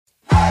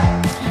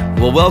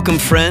Well, welcome,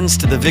 friends,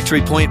 to the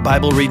Victory Point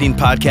Bible Reading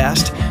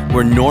Podcast,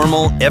 where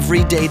normal,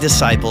 everyday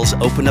disciples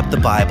open up the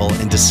Bible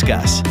and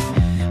discuss.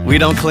 We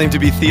don't claim to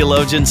be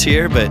theologians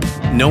here, but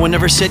no one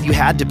ever said you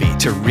had to be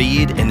to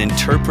read and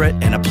interpret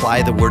and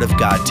apply the Word of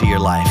God to your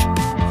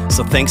life.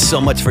 So thanks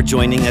so much for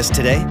joining us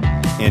today,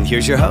 and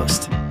here's your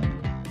host.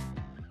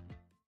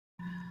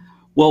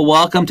 Well,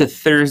 welcome to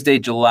Thursday,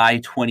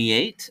 July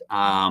 28th.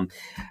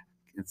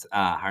 It's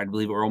hard to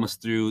believe we're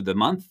almost through the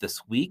month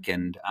this week,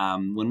 and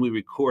when we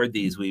record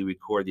these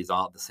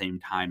all at the same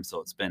time.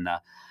 So it's been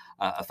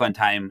a fun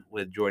time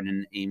with Jordan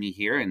and Amy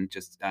here, and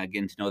just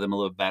getting to know them a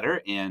little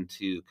better, and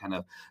to kind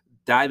of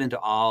dive into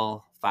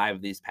all 5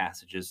 of these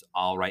passages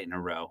all right in a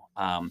row,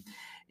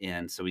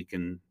 and so we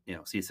can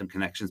see some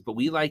connections. But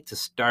we like to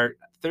start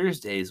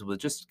Thursdays with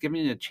just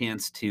giving a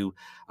chance to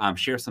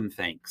share some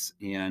thanks,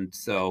 and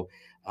so.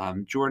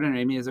 Jordan or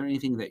Amy, is there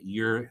anything that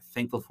you're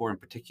thankful for in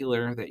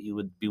particular that you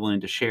would be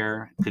willing to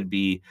share? It could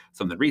be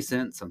something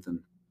recent, something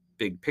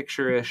big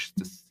picture-ish,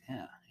 just,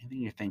 anything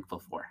you're thankful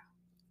for.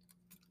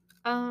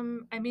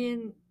 I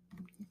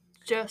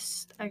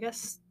guess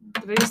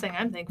the biggest thing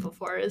I'm thankful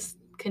for is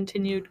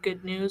continued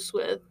good news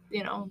with,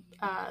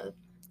 the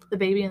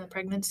baby and the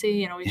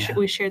pregnancy.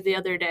 We shared the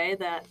other day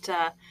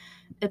that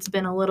it's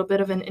been a little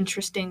bit of an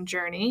interesting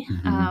journey,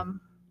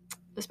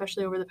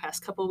 especially over the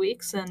past couple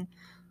weeks,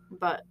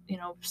 but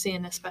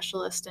seeing a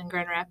specialist in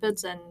Grand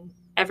Rapids, and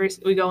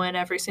we go in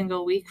every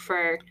single week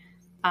for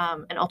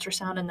an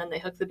ultrasound, and then they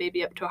hook the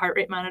baby up to a heart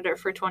rate monitor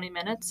for 20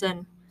 minutes,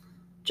 and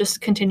just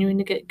continuing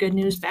to get good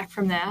news back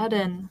from that.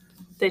 And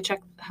they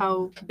check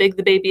how big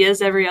the baby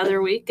is every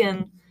other week,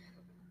 and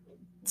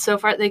so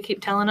far they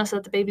keep telling us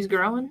that the baby's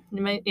growing.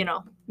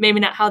 Maybe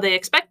not how they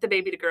expect the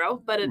baby to grow,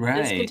 but it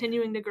is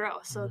continuing to grow.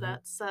 So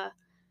that's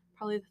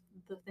probably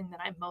the thing that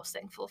I'm most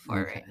thankful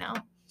for right now.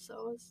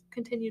 So it's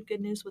continued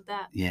good news with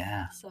that.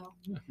 Yeah. So,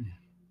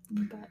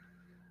 but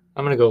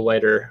I'm going to go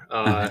lighter.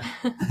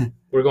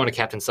 We're going to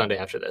Captain Sunday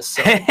after this.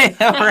 So.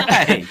 All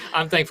right.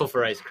 I'm thankful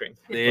for ice cream.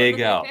 There you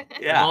go.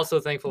 Yeah. I'm also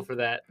thankful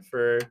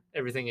for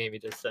everything Amy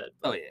just said.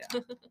 Oh, yeah.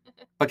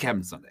 But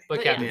Captain Sunday.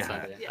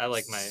 Sunday. Yes. I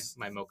like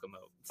my mocha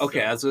moat. So.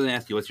 Okay, I was going to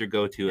ask you, what's your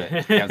go-to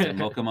at Captain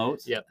Mocha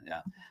Moats? Yep.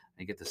 Yeah.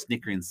 I get the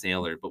Snickering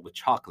Sailor, but with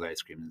chocolate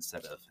ice cream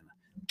instead of...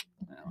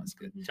 That's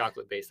good.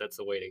 Chocolate based, that's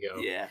the way to go.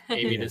 Yeah.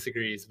 Amy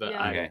disagrees, but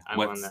I'm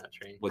on that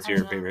train. What's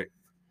your favorite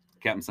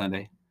Captain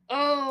Sunday?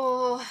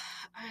 Oh,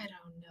 I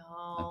don't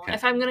know. Okay.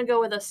 If I'm going to go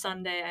with a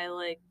sundae, I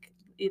like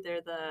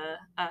either the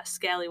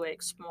Scallywag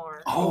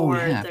S'more or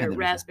the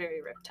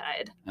Raspberry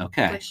Riptide.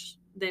 Okay. Which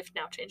they've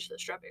now changed to the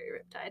Strawberry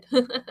Riptide.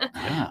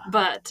 Yeah.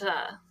 But,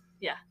 I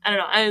don't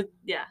know.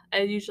 I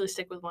usually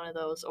stick with one of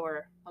those,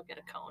 or I'll get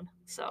a cone.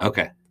 So.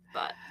 Okay.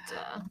 But...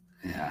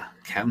 yeah,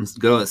 Captain's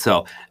go.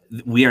 So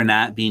we are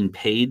not being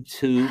paid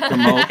to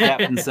promote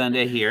Captain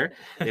Sunday here.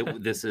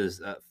 This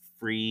is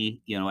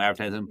free,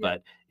 advertising.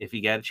 But if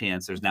you get a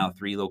chance, there's now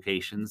 3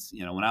 locations.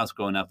 When I was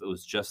growing up, it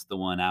was just the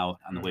one out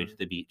on the way to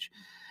the beach.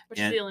 Which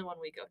is the only one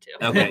we go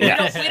to. Okay,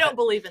 yeah. we don't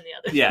believe in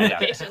the other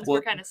locations. Well,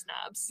 we're kind of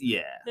snobs.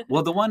 Yeah.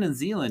 Well, the one in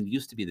Zeeland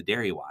used to be the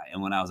Dairy Y,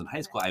 and when I was in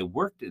high school, I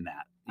worked in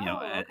that.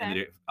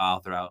 All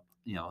throughout.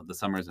 The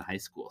summers in high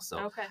school.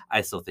 So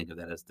I still think of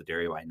that as the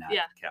Dairy Y, not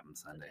Captain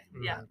Sunday.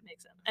 Yeah,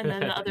 makes sense. And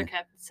then the other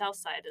South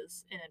Side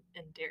is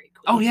in Dairy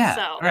Queen. Oh, yeah.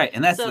 So, right.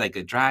 And that's like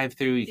a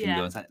drive-through. You can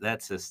go inside.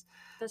 That's just...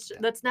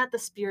 That's not the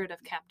spirit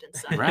of Captain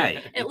Sunday.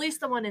 Right. At least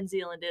the one in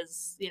Zeeland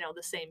is,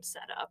 the same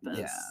setup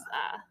as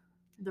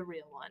the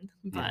real one.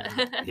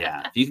 But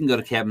yeah. If you can go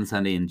to Captain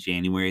Sunday in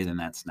January, then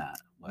that's not...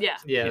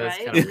 That's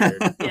right? kind of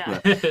weird.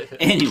 Yeah.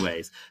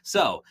 Anyways,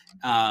 so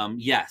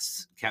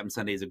yes, Captain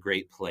Sunday is a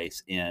great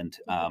place, and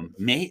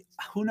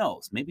who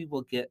knows? Maybe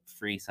we'll get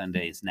free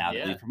Sundays now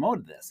that we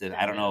promoted this.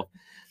 I don't know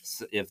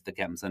if the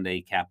Captain Sunday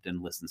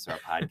captain listens to our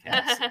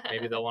podcast.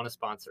 Maybe they'll want to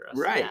sponsor us.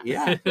 Right?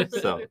 Yeah.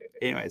 So,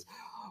 anyways,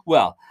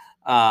 well,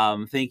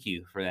 thank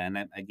you for that.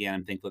 And again,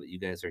 I'm thankful that you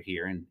guys are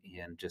here and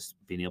just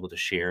being able to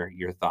share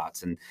your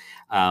thoughts. And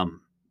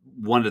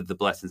one of the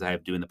blessings I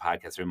have doing the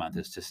podcast every month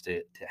is just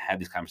to have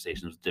these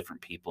conversations with different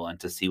people and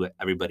to see what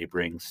everybody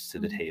brings to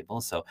the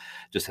table. So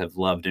just have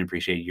loved and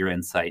appreciated your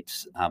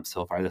insights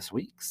so far this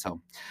week.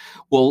 So,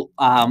 well,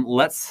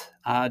 let's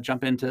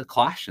jump into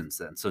Colossians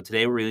then. So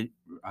today we're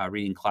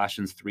reading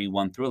Colossians 3,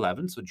 1 through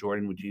 11. So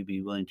Jordan, would you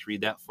be willing to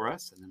read that for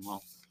us? And then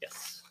we'll...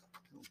 Yes.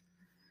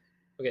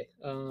 Okay.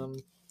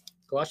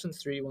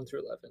 Colossians 3, 1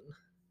 through 11.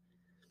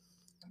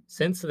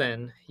 Since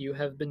then, you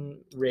have been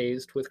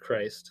raised with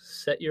Christ.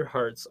 Set your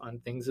hearts on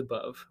things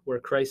above,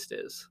 where Christ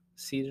is,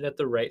 seated at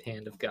the right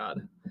hand of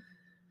God.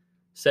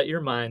 Set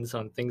your minds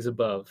on things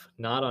above,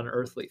 not on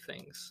earthly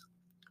things.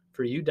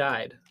 For you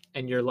died,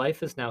 and your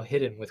life is now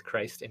hidden with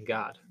Christ in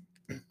God.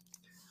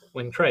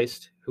 When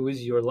Christ, who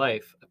is your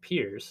life,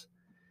 appears,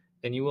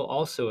 then you will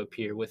also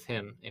appear with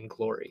him in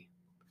glory.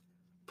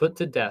 Put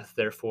to death,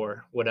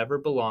 therefore, whatever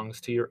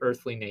belongs to your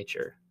earthly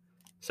nature: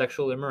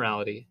 sexual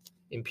immorality,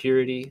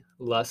 impurity,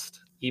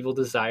 lust, evil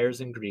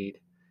desires, and greed,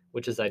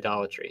 which is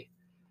idolatry.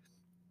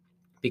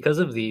 Because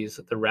of these,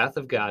 the wrath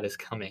of God is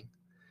coming.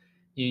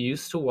 You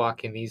used to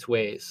walk in these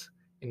ways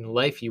in the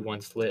life you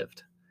once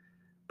lived.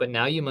 But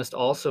now you must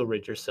also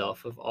rid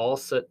yourself of all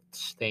such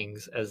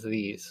things as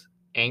these: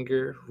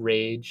 anger,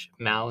 rage,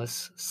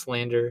 malice,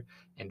 slander,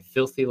 and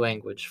filthy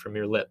language from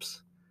your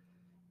lips.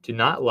 Do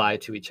not lie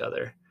to each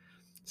other,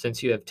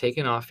 since you have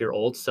taken off your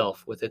old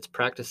self with its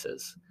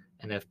practices,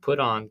 and have put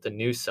on the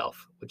new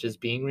self, which is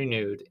being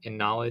renewed in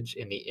knowledge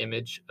in the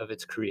image of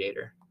its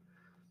Creator.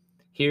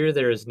 Here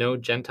there is no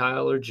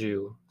Gentile or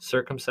Jew,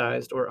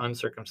 circumcised or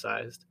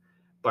uncircumcised,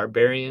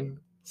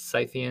 barbarian,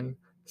 Scythian,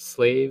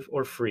 slave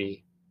or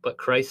free, but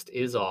Christ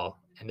is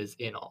all and is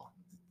in all.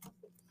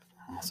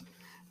 Awesome.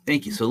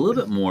 Thank you. So a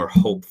little bit more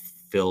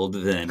hope-filled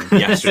than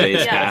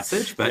yesterday's Yes.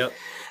 passage, but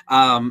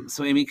Yep.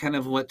 so Amy, kind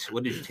of what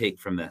did you take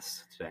from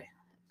this today?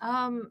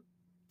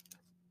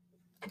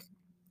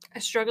 I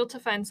struggled to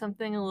find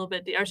something a little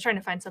bit. I was trying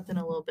to find something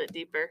a little bit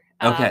deeper.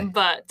 Okay.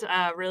 But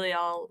really,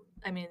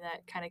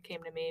 that kind of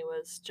came to me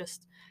was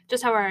just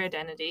how our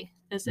identity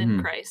is in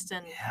Mhm. Christ,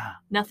 and Yeah.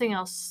 nothing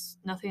else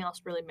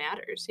really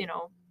matters.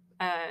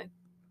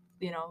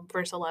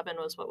 Verse 11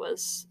 was what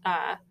was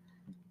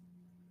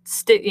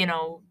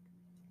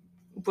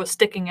was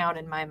sticking out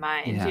in my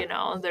mind.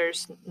 Yeah.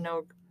 There's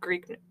no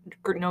Greek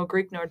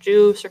nor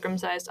Jew,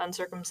 circumcised,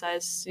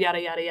 uncircumcised,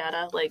 yada yada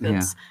yada. Like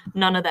it's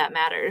none of that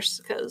matters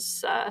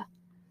because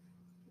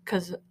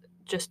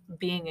just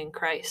being in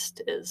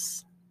Christ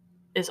is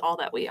all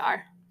that we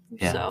are.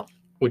 Yeah. So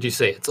Would you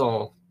say it's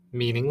all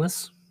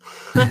meaningless?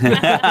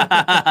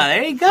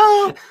 There you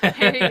go.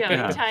 here you go.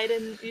 Yeah.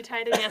 You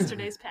tied in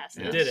yesterday's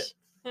passage. You did it.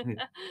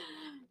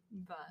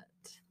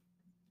 But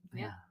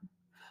Yeah.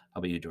 How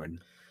about you,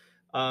 Jordan?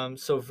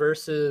 So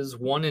verses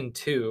 1 and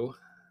 2,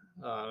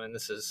 and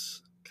this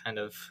is kind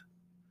of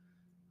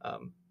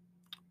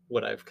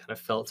what I've kind of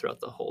felt throughout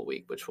the whole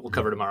week, which we'll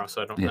cover tomorrow.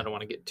 So I don't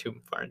want to get too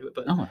far into it.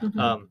 But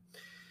Oh.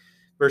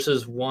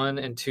 verses 1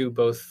 and 2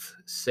 both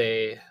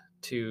say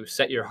to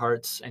set your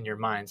hearts and your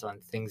minds on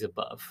things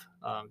above.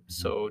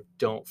 So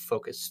don't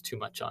focus too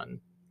much on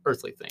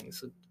earthly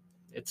things.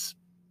 It's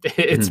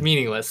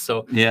meaningless.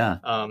 So Yeah.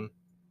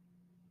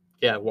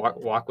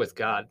 walk with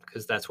God,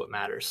 because that's what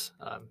matters.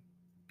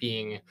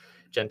 Being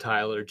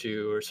Gentile or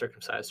Jew or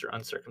circumcised or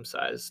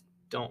uncircumcised,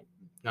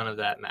 none of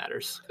that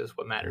matters, because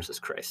what matters is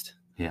Christ.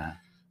 Yeah.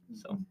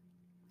 So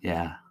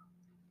Yeah.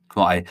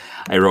 Well, I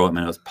wrote in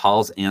my notes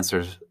Paul's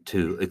answers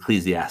to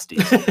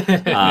Ecclesiastes.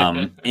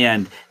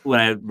 And when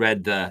I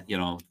read the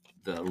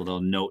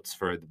little notes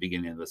for the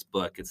beginning of this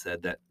book, it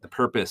said that the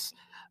purpose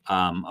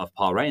of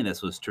Paul writing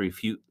this was to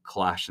refute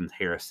Colossians'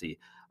 heresy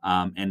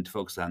and to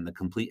focus on the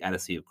complete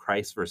adequacy of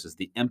Christ versus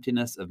the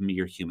emptiness of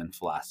mere human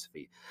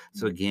philosophy.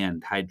 So again,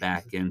 tied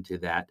back into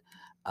that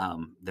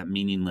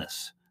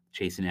meaningless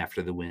chasing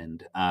after the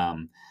wind.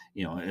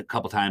 A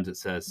couple times it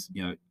says,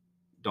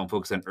 don't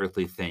focus on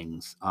earthly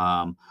things,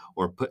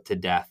 or put to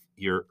death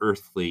your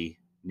earthly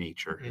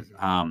nature,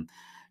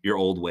 your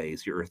old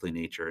ways, your earthly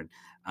nature.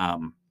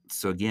 And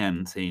so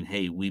again, saying,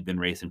 hey, we've been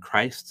raised in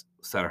Christ,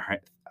 set our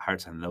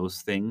hearts on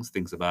those things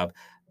above.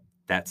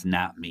 That's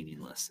not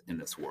meaningless in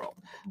this world.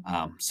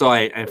 So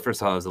I first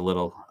thought it was a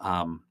little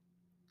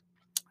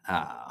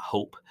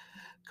hope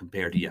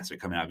compared to yesterday,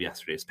 coming out of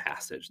yesterday's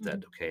passage,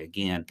 that, okay,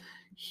 again,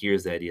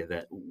 here's the idea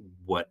that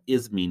what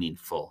is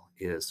meaningful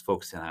is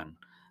focusing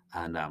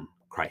on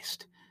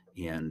Christ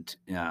and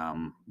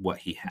what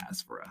he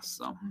has for us.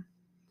 So,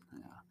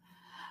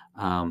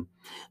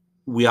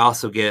 we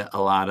also get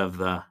a lot of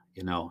the,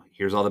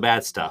 here's all the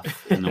bad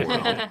stuff in the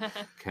world.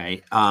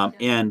 Okay.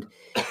 And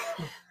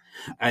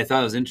I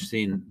thought it was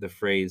interesting, the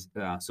phrase,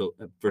 so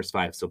verse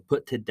 5, so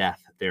put to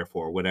death,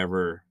 therefore,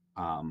 whatever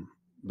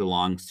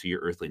belongs to your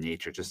earthly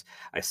nature. Just,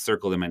 I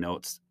circled in my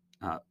notes,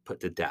 put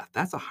to death.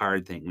 That's a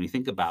hard thing. When you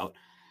think about,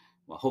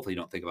 well, hopefully you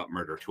don't think about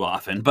murder too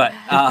often, but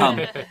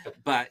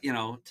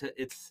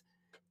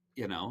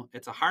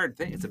it's a hard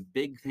thing. It's a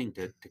big thing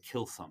to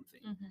kill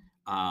something.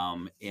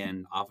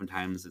 And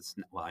oftentimes it's,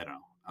 well, I don't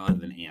know, other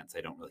than ants,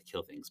 I don't really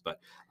kill things, but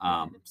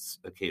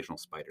occasional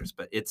spiders,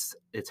 but it's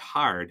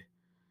hard,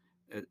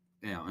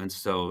 and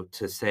so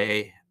to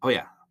say, oh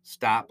yeah,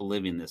 stop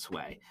living this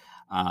way,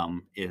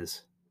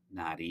 is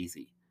not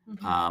easy.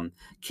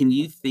 Can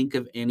you think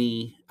of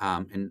any,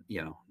 and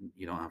you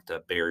don't have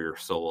to bare your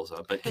souls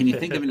up, but can you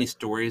think of any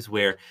stories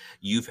where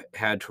you've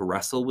had to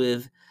wrestle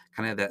with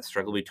kind of that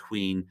struggle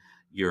between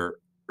your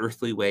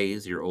earthly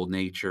ways, your old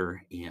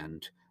nature,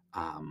 and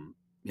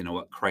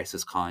what Christ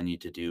is calling you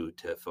to do,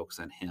 to focus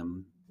on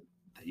him,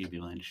 that you'd be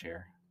willing to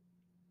share?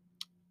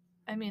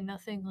 I mean,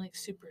 nothing like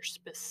super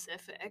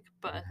specific,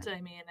 but I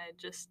mean, I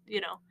just,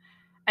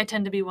 I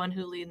tend to be one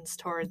who leans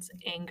towards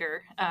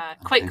anger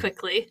quite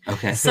quickly.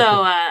 Okay. So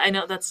I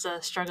know that's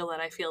a struggle that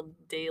I feel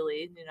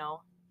daily,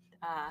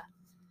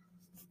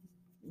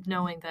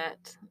 knowing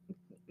that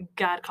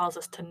God calls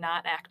us to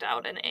not act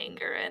out in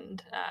anger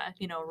and,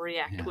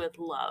 react with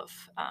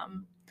love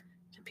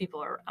to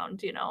people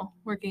around.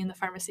 Working in the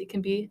pharmacy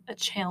can be a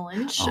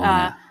challenge.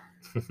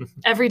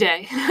 Every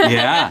day.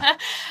 Yeah.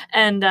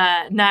 And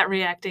not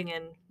reacting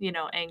in,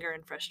 anger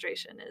and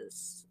frustration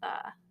is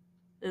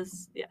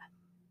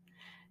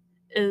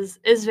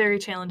is very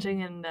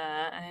challenging, and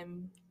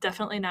I'm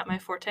definitely not my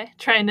forte.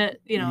 Trying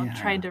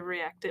to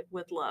react it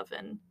with love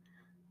and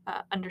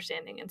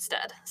understanding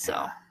instead. So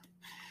Yeah.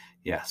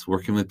 Yes,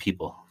 working with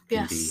people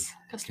can be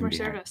customer hard.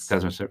 service.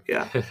 Customer service.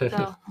 Yeah.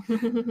 So.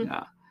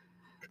 Yeah.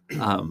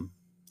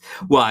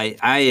 Well,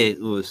 I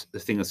was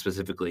thinking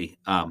specifically,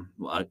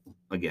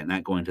 again,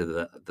 not going to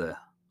the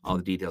all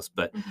the details,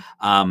 but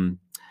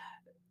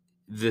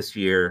this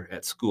year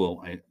at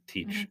school I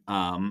teach,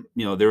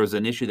 there was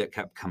an issue that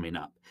kept coming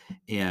up,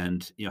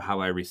 and how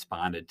I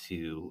responded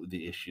to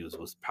the issues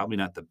was probably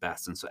not the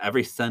best. And so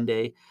every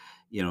Sunday,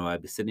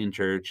 I'd be sitting in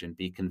church and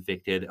be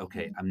convicted.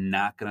 Okay, I'm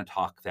not going to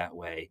talk that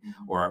way.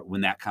 Or when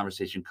that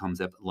conversation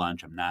comes up at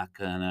lunch, I'm not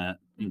going to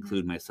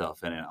include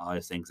myself in it, all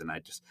these things.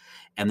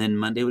 And then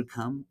Monday would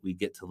come, we'd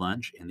get to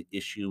lunch, and the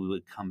issue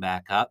would come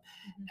back up,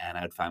 and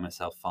I'd find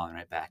myself falling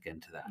right back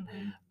into that.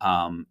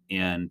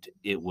 And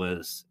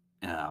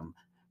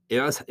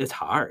it's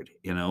hard,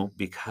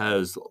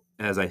 because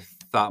as I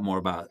thought more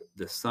about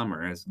this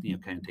summer, as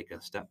kind of taking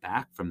a step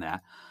back from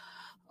that,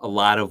 a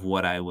lot of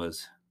what I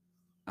was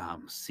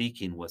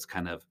seeking was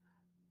kind of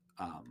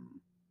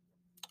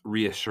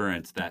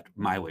reassurance that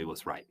my way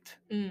was right,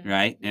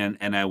 right,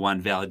 and I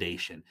want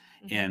validation.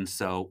 And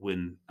so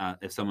when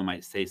if someone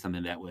might say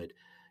something that would,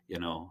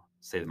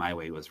 say that my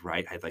way was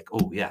right, I'd like,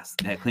 oh yes,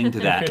 I cling to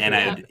that. And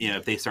I'd,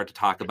 if they start to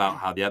talk about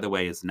how the other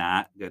way is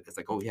not good, it's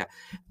like, oh yeah.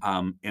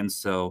 And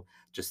so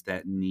just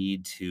that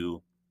need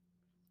to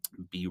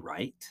be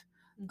right,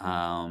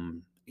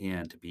 and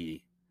to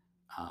be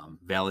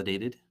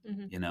validated,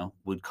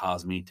 would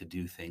cause me to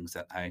do things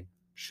that I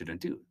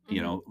shouldn't do,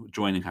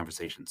 join in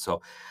conversation.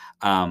 So,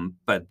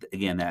 but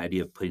again, that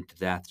idea of putting to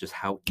death, just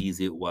how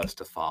easy it was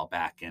to fall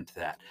back into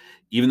that,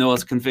 even though I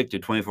was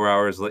convicted 24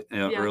 hours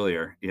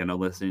earlier,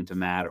 listening to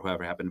Matt or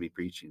whoever happened to be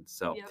preaching.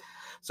 So,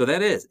 so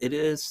it is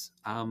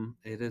a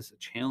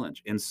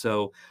challenge. And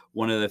so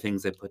one of the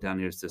things I put down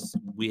here is this: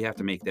 we have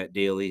to make that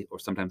daily or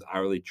sometimes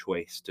hourly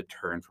choice to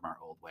turn from our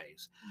old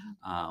ways,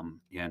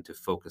 and to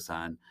focus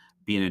on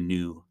being a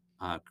new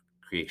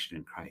creation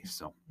in Christ.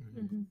 So.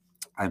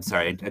 I'm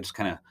sorry, I just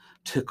kind of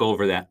took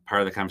over that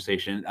part of the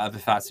conversation. Other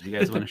thoughts that you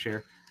guys want to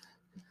share?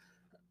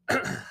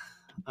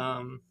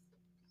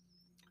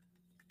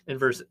 In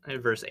verse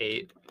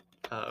 8,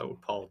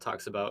 Paul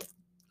talks about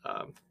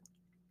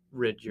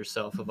rid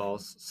yourself of all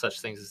such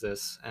things as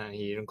this, and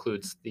he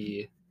includes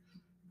the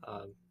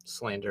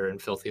slander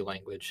and filthy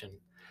language, and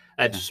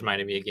that just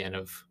reminded me again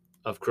of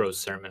Crow's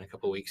sermon a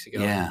couple weeks ago.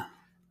 Yeah.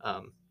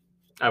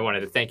 I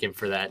wanted to thank him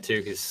for that too,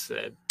 because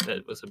that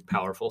was a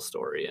powerful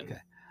story. And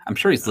I'm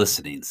sure he's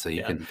listening, so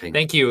you can think.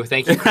 Thank you,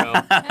 Crow.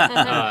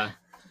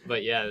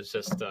 But yeah, it's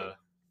just,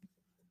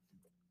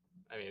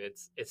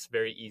 it's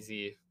very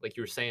easy, like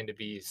you were saying, to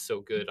be so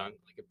good on,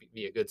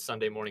 be a good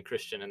Sunday morning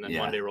Christian, and then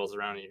Monday rolls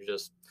around and you're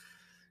just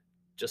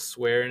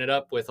swearing it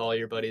up with all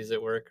your buddies at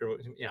work, or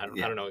I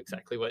don't know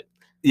exactly what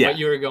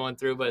you were going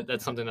through, but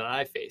that's something that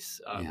I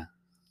face.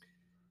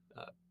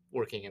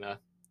 Working in a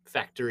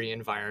factory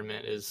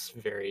environment is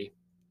very,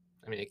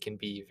 it can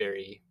be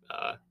very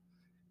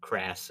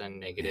crass and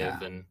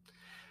negative, and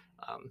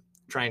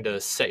trying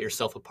to set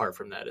yourself apart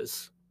from that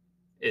is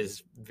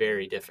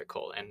very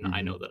difficult, and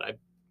I know that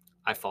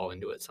I fall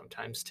into it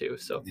sometimes too.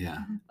 So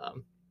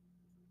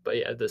but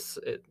yeah, this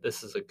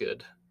is a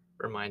good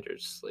reminder,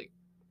 just like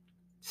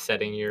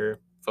setting your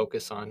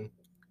focus on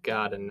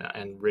God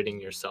and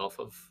ridding yourself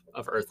of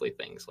earthly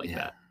things like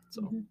that.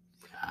 So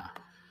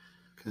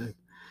good.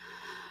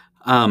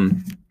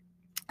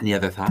 Any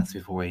other thoughts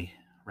before we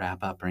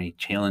wrap up, or any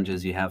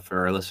challenges you have for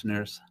our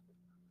listeners?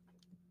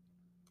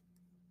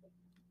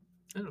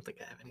 I don't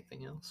think I have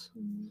anything else.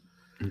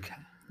 Okay.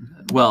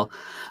 Well,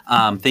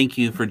 thank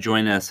you for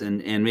joining us.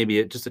 And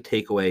maybe just a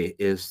takeaway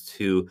is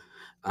to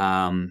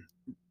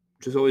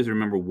just always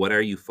remember, what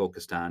are you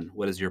focused on?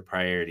 What is your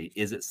priority?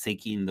 Is it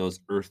seeking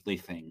those earthly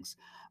things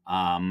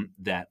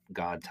that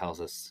God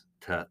tells us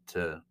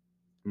to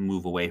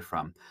move away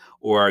from?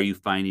 Or are you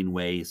finding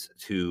ways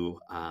to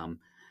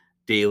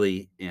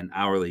daily and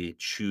hourly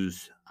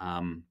choose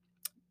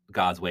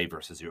God's way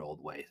versus your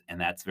old way? And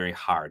that's very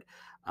hard.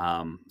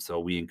 So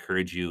we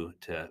encourage you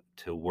to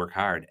work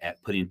hard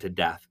at putting to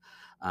death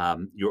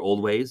your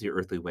old ways, your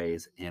earthly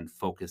ways, and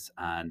focus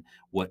on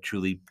what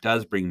truly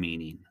does bring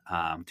meaning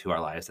to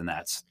our lives, and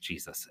that's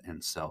Jesus.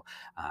 And so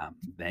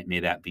may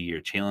that be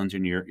your challenge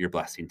and your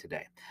blessing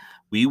today.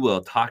 We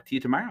will talk to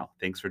you tomorrow.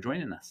 Thanks for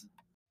joining us.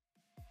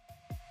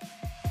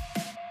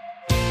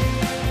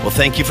 Well,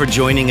 thank you for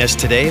joining us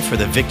today for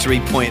the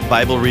Victory Point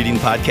Bible Reading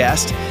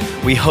Podcast.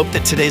 We hope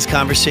that today's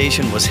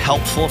conversation was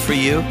helpful for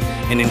you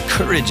and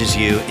encourages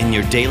you in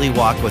your daily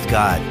walk with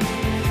God.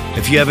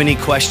 If you have any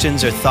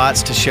questions or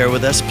thoughts to share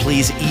with us,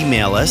 please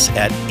email us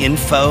at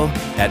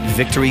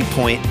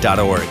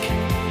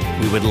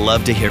info@victorypoint.org. We would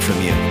love to hear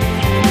from you.